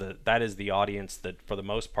 That is the audience that for the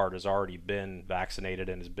most part has already been vaccinated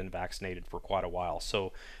and has been vaccinated for quite a while.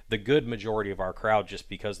 So the good majority of our crowd, just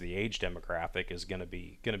because of the age demographic, is going to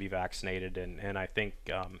be vaccinated, and I think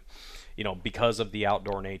because of the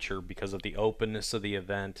outdoor nature, because of the openness of the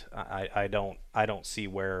event, I don't see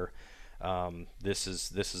where this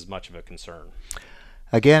is much of a concern.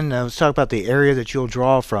 Again, let's talk about the area that you'll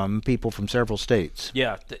draw from, people from several states.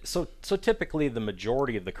 Yeah, so typically the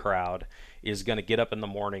majority of the crowd is going to get up in the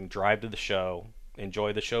morning, drive to the show,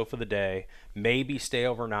 enjoy the show for the day, maybe stay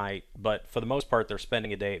overnight, but for the most part they're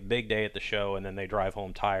spending a big day at the show, and then they drive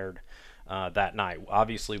home tired that night.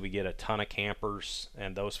 Obviously we get a ton of campers,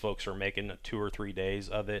 and those folks are making 2 or 3 days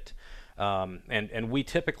of it, and we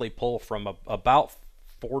typically pull from about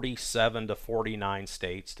 47 to 49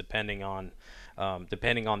 states depending on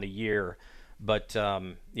the year. But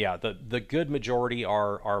the good majority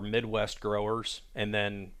are Midwest growers, and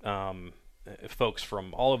then folks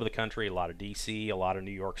from all over the country, a lot of DC, a lot of New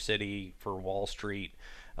York City for Wall Street,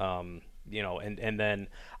 and then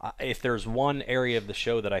if there's one area of the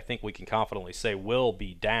show that I think we can confidently say will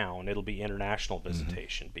be down, it'll be international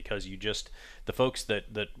visitation, because the folks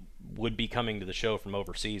that would be coming to the show from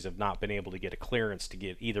overseas have not been able to get a clearance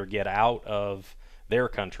to either get out of their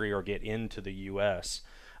country or get into the U.S.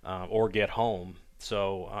 Or get home.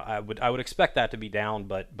 So I would expect that to be down,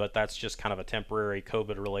 but that's just kind of a temporary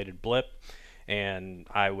COVID-related blip, and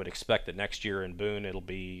I would expect that next year in Boone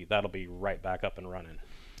that'll be right back up and running.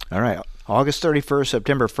 All right, August 31st,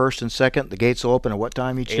 September 1st and 2nd. The gates will open at what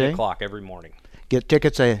time each day? 8 o'clock every morning. Get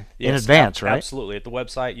tickets in advance, right? Absolutely. At the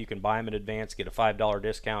website, you can buy them in advance, get a $5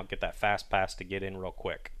 discount, get that fast pass to get in real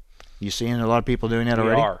quick. You seeing a lot of people doing that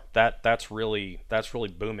already? We are. That's really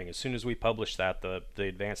booming. As soon as we publish that, the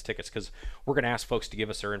advance tickets, because we're going to ask folks to give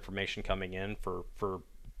us their information coming in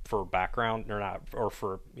for background or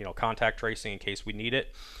for contact tracing in case we need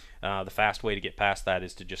it. The fast way to get past that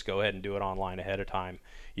is to just go ahead and do it online ahead of time.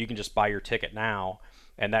 You can just buy your ticket now,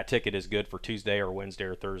 and that ticket is good for Tuesday or Wednesday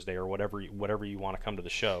or Thursday or whatever you want to come to the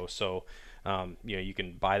show. So you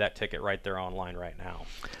can buy that ticket right there online right now.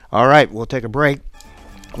 All right, we'll take a break.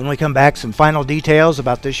 When we come back, some final details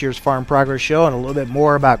about this year's Farm Progress Show and a little bit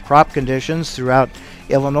more about crop conditions throughout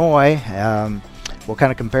Illinois. We'll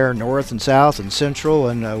kind of compare north and south and central,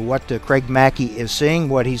 and what Craig Mackey is seeing,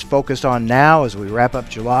 what he's focused on now as we wrap up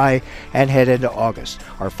July and head into August.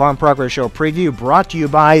 Our Farm Progress Show preview brought to you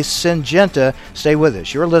by Syngenta. Stay with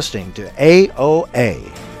us. You're listening to AOA.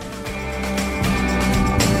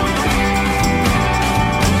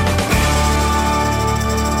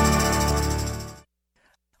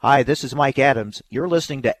 Hi, this is Mike Adams. You're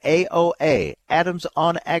listening to AOA, Adams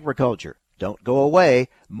on Agriculture. Don't go away.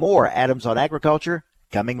 More Adams on Agriculture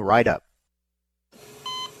coming right up.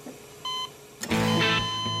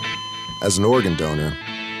 As an organ donor,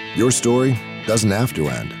 your story doesn't have to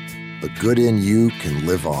end. The good in you can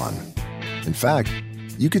live on. In fact,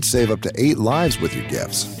 you could save up to 8 lives with your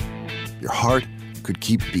gifts. Your heart could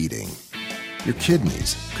keep beating. Your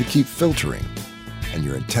kidneys could keep filtering. And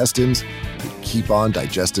your intestines could keep on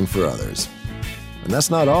digesting for others. And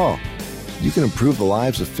that's not all. You can improve the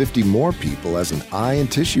lives of 50 more people as an eye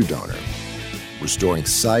and tissue donor, restoring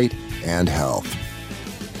sight and health.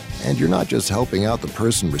 And you're not just helping out the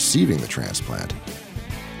person receiving the transplant.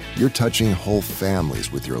 You're touching whole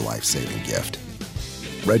families with your life-saving gift.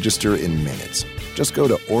 Register in minutes. Just go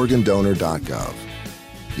to organdonor.gov.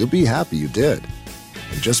 You'll be happy you did.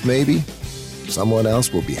 And just maybe, someone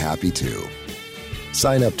else will be happy too.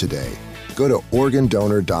 Sign up today. Go to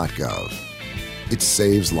organdonor.gov. It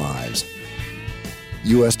saves lives.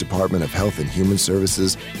 U.S. Department of Health and Human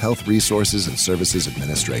Services, Health Resources and Services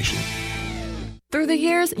Administration. Through the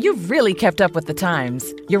years, you've really kept up with the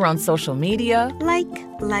times. You're on social media. Like,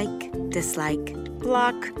 dislike,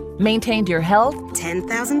 block. Maintained your health.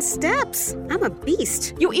 10,000 steps. I'm a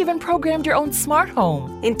beast. You even programmed your own smart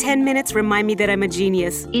home. In 10 minutes, remind me that I'm a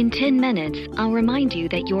genius. In 10 minutes, I'll remind you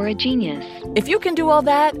that you're a genius. If you can do all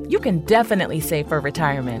that, you can definitely save for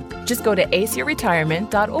retirement. Just go to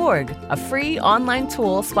aceyourretirement.org, a free online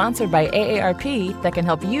tool sponsored by AARP that can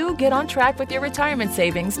help you get on track with your retirement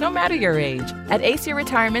savings no matter your age. At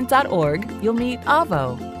aceyourretirement.org, you'll meet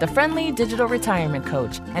Avo, the friendly digital retirement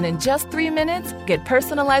coach, and in just 3 minutes, get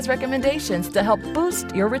personalized recommendations to help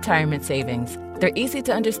boost your retirement savings. They're easy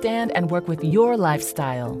to understand and work with your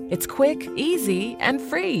lifestyle. It's quick, easy, and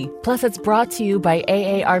free. Plus, it's brought to you by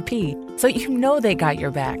AARP, so you know they got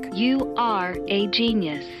your back. You are a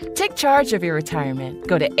genius. Take charge of your retirement.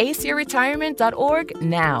 Go to aceyourretirement.org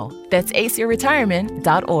now. That's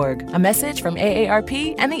aceyourretirement.org. A message from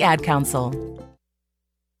AARP and the Ad Council.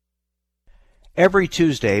 Every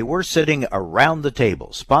Tuesday, we're sitting around the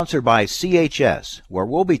table, sponsored by CHS, where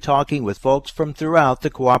we'll be talking with folks from throughout the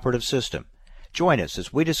cooperative system. Join us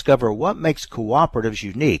as we discover what makes cooperatives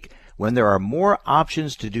unique when there are more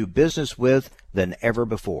options to do business with than ever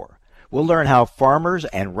before. We'll learn how farmers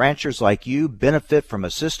and ranchers like you benefit from a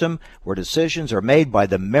system where decisions are made by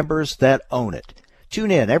the members that own it. Tune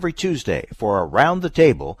in every Tuesday for Around the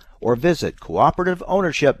Table or visit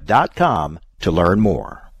cooperativeownership.com to learn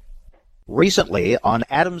more. Recently, on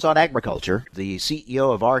Adams on Agriculture, the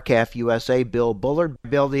CEO of RCAF USA, Bill Bullard.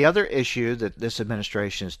 Bill, the other issue that this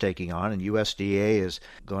administration is taking on, and USDA is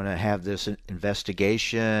going to have this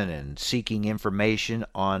investigation and seeking information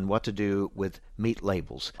on what to do with meat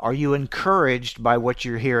labels. Are you encouraged by what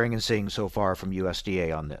you're hearing and seeing so far from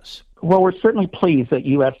USDA on this? Well, we're certainly pleased that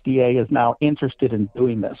USDA is now interested in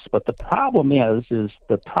doing this. But the problem is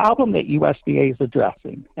the problem that USDA is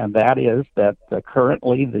addressing, and that is that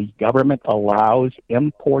currently the government allows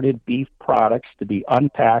imported beef products to be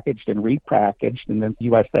unpackaged and repackaged and then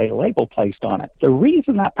USA label placed on it. The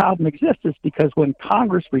reason that problem exists is because when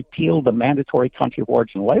Congress repealed the mandatory country of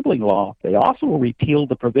origin labeling law, they also repealed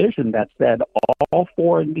the provision that said all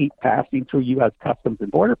foreign meat passing through U.S. Customs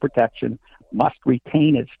and Border Protection must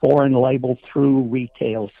retain its foreign label through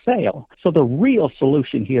retail sale. So the real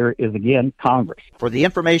solution here is, again, Congress. For the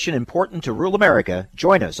information important to rural America,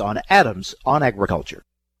 join us on Adams on Agriculture.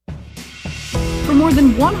 For more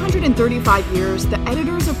than 135 years, the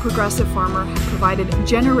editors of Progressive Farmer have provided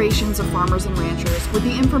generations of farmers and ranchers with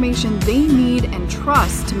the information they need and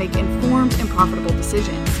trust to make informed and profitable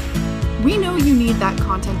decisions. We know you need that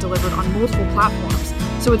content delivered on multiple platforms,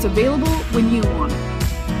 so it's available when you want it.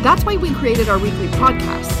 That's why we created our weekly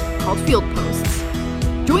podcast called Field Posts.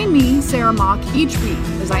 Join me, Sarah Mock, each week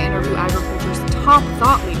as I interview agriculture's top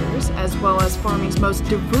thought leaders, as well as farming's most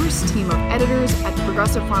diverse team of editors at the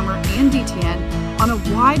Progressive Farmer and DTN on a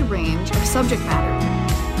wide range of subject matter.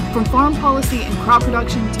 From farm policy and crop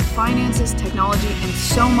production to finances, technology, and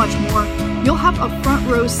so much more, you'll have a front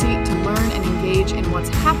row seat to learn and engage in what's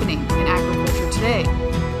happening in agriculture today.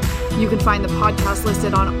 You can find the podcast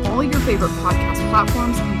listed on all your favorite podcast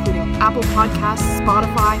platforms, including Apple Podcasts,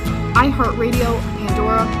 Spotify, iHeartRadio,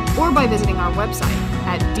 Pandora, or by visiting our website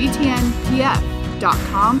at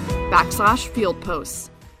dtnpf.com/fieldposts.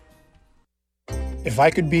 If I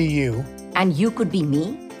could be you, and you could be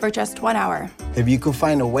me, for just 1 hour. If you could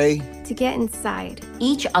find a way to get inside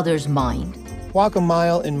each other's mind. Walk a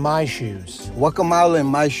mile in my shoes. Walk a mile in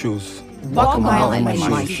my shoes. Walk a mile in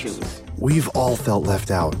my shoes. We've all felt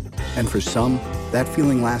left out, and for some, that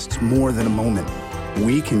feeling lasts more than a moment.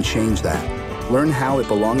 We can change that. Learn how at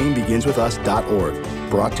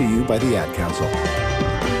belongingbeginswithus.org. Brought to you by the Ad Council.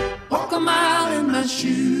 Walk a mile in my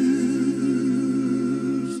shoes.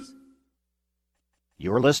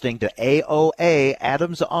 You're listening to AOA,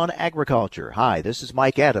 Adams on Agriculture. Hi, this is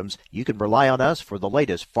Mike Adams. You can rely on us for the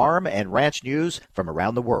latest farm and ranch news from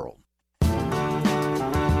around the world.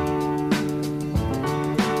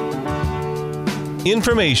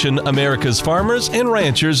 Information America's farmers and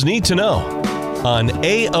ranchers need to know on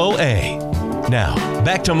AOA. Now,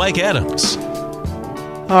 back to Mike Adams.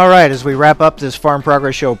 All right, as we wrap up this Farm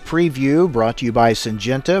Progress Show preview, brought to you by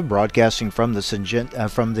Syngenta, broadcasting from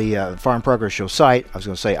the Farm Progress Show site. I was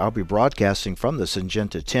going to say I'll be broadcasting from the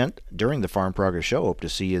Syngenta tent during the Farm Progress Show. Hope to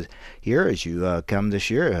see you here as you come this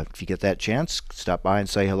year. If you get that chance, stop by and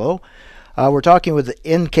say hello. We're talking with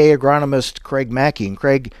NK agronomist Craig Mackey. And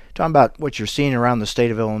Craig, talking about what you're seeing around the state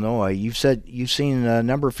of Illinois. You've said you've seen a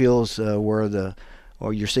number of fields where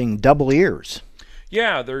you're seeing double ears.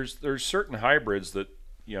 Yeah, there's certain hybrids that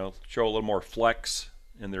show a little more flex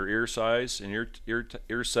in their ear size and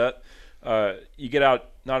ear set. You get out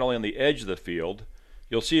not only on the edge of the field,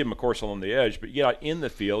 you'll see them of course along the edge, but you get out in the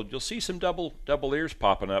field, you'll see some double ears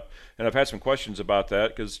popping up. And I've had some questions about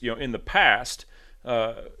that because in the past.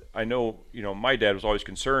 I know, my dad was always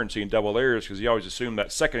concerned seeing double ears because he always assumed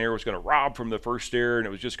that second ear was going to rob from the first ear and it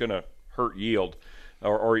was just going to hurt yield,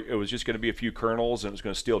 or it was just going to be a few kernels and it was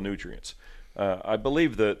going to steal nutrients. I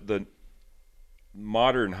believe that the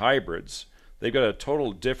modern hybrids, they've got a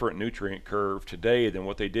total different nutrient curve today than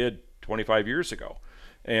what they did 25 years ago.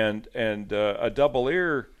 And a double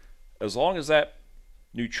ear, as long as that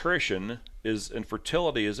nutrition and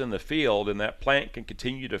fertility is in the field and that plant can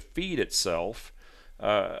continue to feed itself,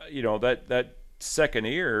 that second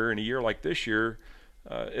ear in a year like this year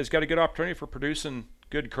has got a good opportunity for producing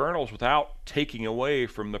good kernels without taking away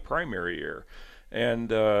from the primary ear.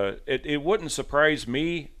 And it wouldn't surprise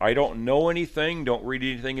me. I don't know anything, don't read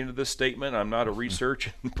anything into this statement. I'm not a research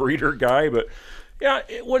and breeder guy, but yeah,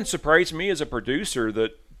 it wouldn't surprise me as a producer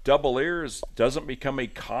that double ears doesn't become a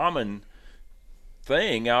common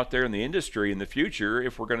thing out there in the industry in the future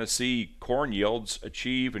if we're going to see corn yields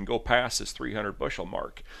achieve and go past this 300 bushel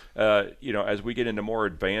mark. As we get into more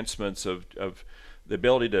advancements of the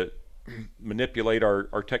ability to manipulate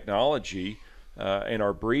our technology and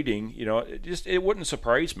our breeding, it wouldn't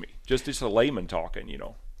surprise me. Just a layman talking,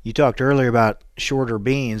 You talked earlier about shorter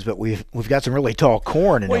beans, but we've got some really tall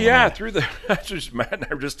corn in Illinois. Yeah, that's just Matt and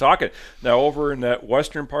I were just talking. Now over in that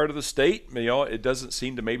western part of the state, it doesn't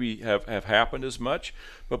seem to maybe have happened as much.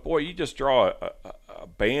 But boy, you just draw a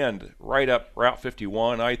band right up Route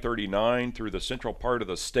 51, I-39 through the central part of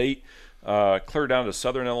the state, clear down to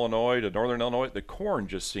southern Illinois, to northern Illinois. The corn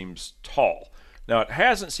just seems tall. Now it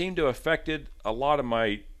hasn't seemed to have affected a lot of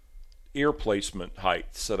my ear placement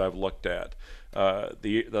heights that I've looked at.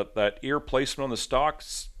 That ear placement on the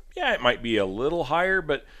stalks, yeah, it might be a little higher,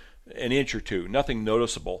 but an inch or two, nothing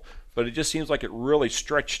noticeable. But it just seems like it really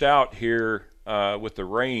stretched out here with the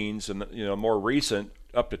rains and more recent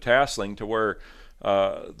up to tasseling, to where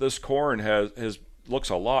this corn has looks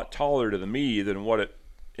a lot taller to me than what it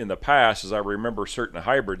in the past, as I remember certain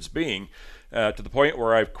hybrids being, to the point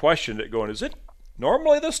where I've questioned it, going, is it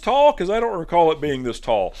normally this tall? Because I don't recall it being this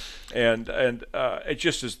tall. And it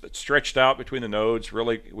just is stretched out between the nodes.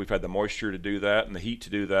 Really, we've had the moisture to do that and the heat to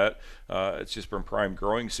do that. It's just been prime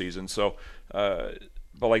growing season. So, but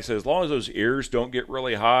like I said, as long as those ears don't get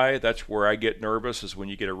really high, that's where I get nervous, is when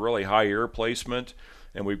you get a really high ear placement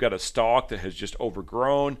and we've got a stalk that has just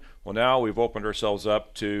overgrown. Well, now we've opened ourselves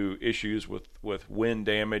up to issues with wind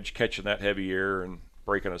damage, catching that heavy ear and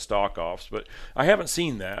breaking a stalk off. But I haven't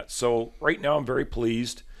seen that. So right now I'm very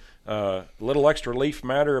pleased. A little extra leaf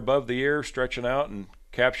matter above the ear stretching out and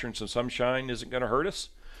capturing some sunshine isn't going to hurt us.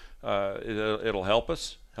 It'll help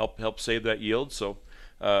us, help save that yield. So,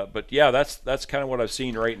 but yeah, that's kind of what I've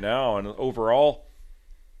seen right now. And overall,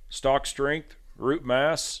 stalk strength, root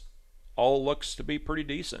mass, all looks to be pretty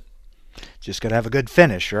decent. Just got to have a good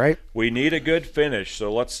finish, right? We need a good finish.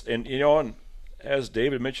 So and as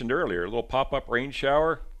David mentioned earlier, a little pop-up rain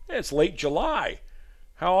shower. It's late July.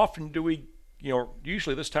 How often do we,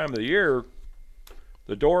 usually this time of the year,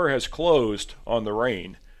 the door has closed on the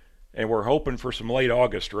rain, and we're hoping for some late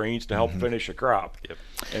August rains to help finish a crop. Yep.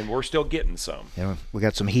 And we're still getting some. Yeah, we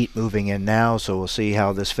got some heat moving in now, so we'll see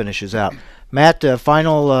how this finishes out. Matt,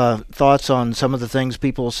 final thoughts on some of the things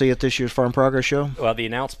people will see at this year's Farm Progress Show? Well, the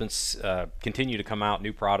announcements continue to come out.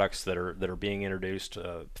 New products that are being introduced.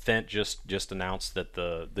 Fendt just announced that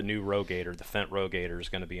the new Rogator, the Fendt Rogator, is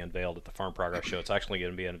going to be unveiled at the Farm Progress Show. It's actually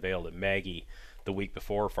going to be unveiled at Maggie the week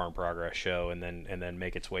before Farm Progress Show, and then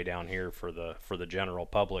make its way down here for the general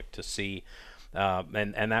public to see.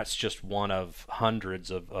 And that's just one of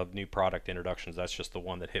hundreds of new product introductions. That's just the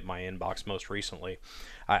one that hit my inbox most recently.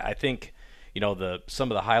 I think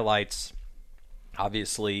some of the highlights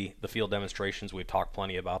Obviously, the field demonstrations, we've talked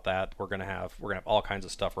plenty about that. We're gonna have all kinds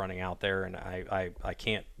of stuff running out there, and I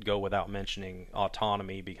can't go without mentioning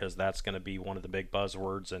autonomy, because that's going to be one of the big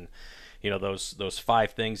buzzwords. And those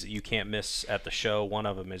 5 things that you can't miss at the show, one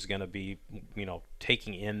of them is going to be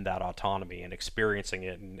taking in that autonomy and experiencing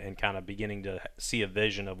it, and kind of beginning to see a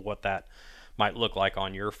vision of what that might look like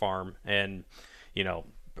on your farm. And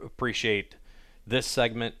appreciate this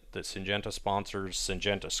segment that Syngenta sponsors,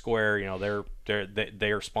 Syngenta Square.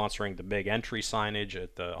 They are sponsoring the big entry signage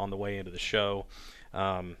on the way into the show.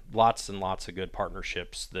 Lots and lots of good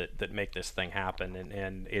partnerships that make this thing happen,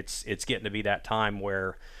 and it's getting to be that time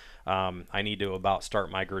where I need to about start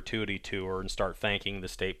my gratuity tour and start thanking the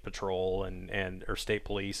state patrol or state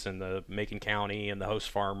police and the Macon County and the host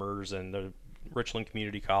farmers and the Richland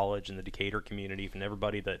Community College and the Decatur community, and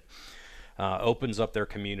everybody that opens up their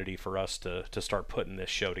community for us to start putting this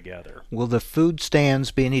show together. Will the food stands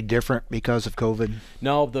be any different because of COVID?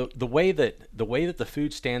 No, the way that the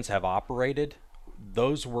food stands have operated,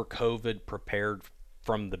 those were COVID prepared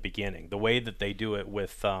from the beginning. The way that they do it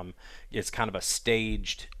with it's kind of a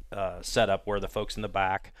staged setup where the folks in the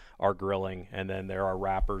back are grilling, and then there are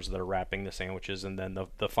wrappers that are wrapping the sandwiches, and then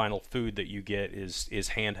the final food that you get is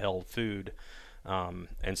handheld food.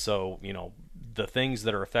 And so, the things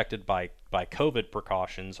that are affected by COVID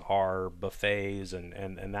precautions are buffets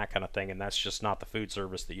and that kind of thing, and that's just not the food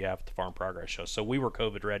service that you have at the Farm Progress Show. So we were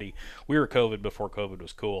COVID ready. We were COVID before COVID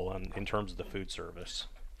was cool in terms of the food service.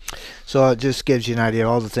 So it just gives you an idea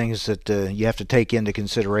of all the things that you have to take into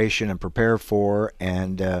consideration and prepare for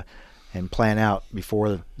and plan out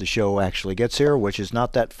before the show actually gets here, which is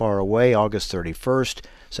not that far away, August 31st,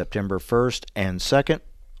 September 1st and 2nd.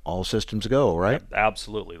 All systems go, right?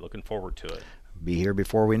 Absolutely. Looking forward to it. Be here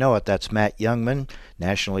before we know it. That's Matt Youngman,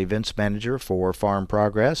 National Events Manager for Farm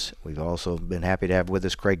Progress. We've also been happy to have with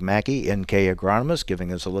us Craig Mackey, NK agronomist,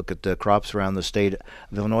 giving us a look at the crops around the state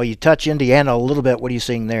of Illinois. You touch Indiana a little bit. What are you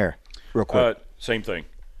seeing there, real quick? Same thing.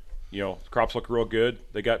 Crops look real good.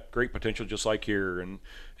 They got great potential just like here. And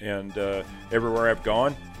everywhere I've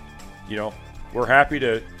gone, we're happy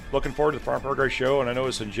to looking forward to the Farm Progress Show, and I know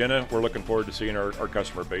as Syngenta, we're looking forward to seeing our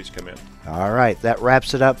customer base come in. All right, that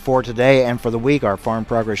wraps it up for today and for the week. Our Farm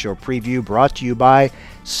Progress Show preview brought to you by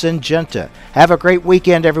Syngenta. Have a great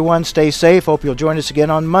weekend, everyone. Stay safe. Hope you'll join us again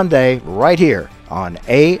on Monday right here on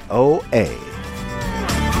AOA.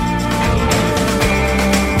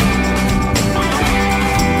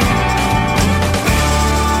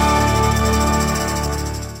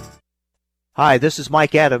 Hi, this is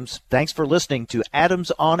Mike Adams. Thanks for listening to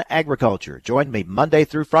Adams on Agriculture. Join me Monday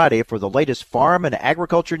through Friday for the latest farm and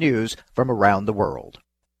agriculture news from around the world.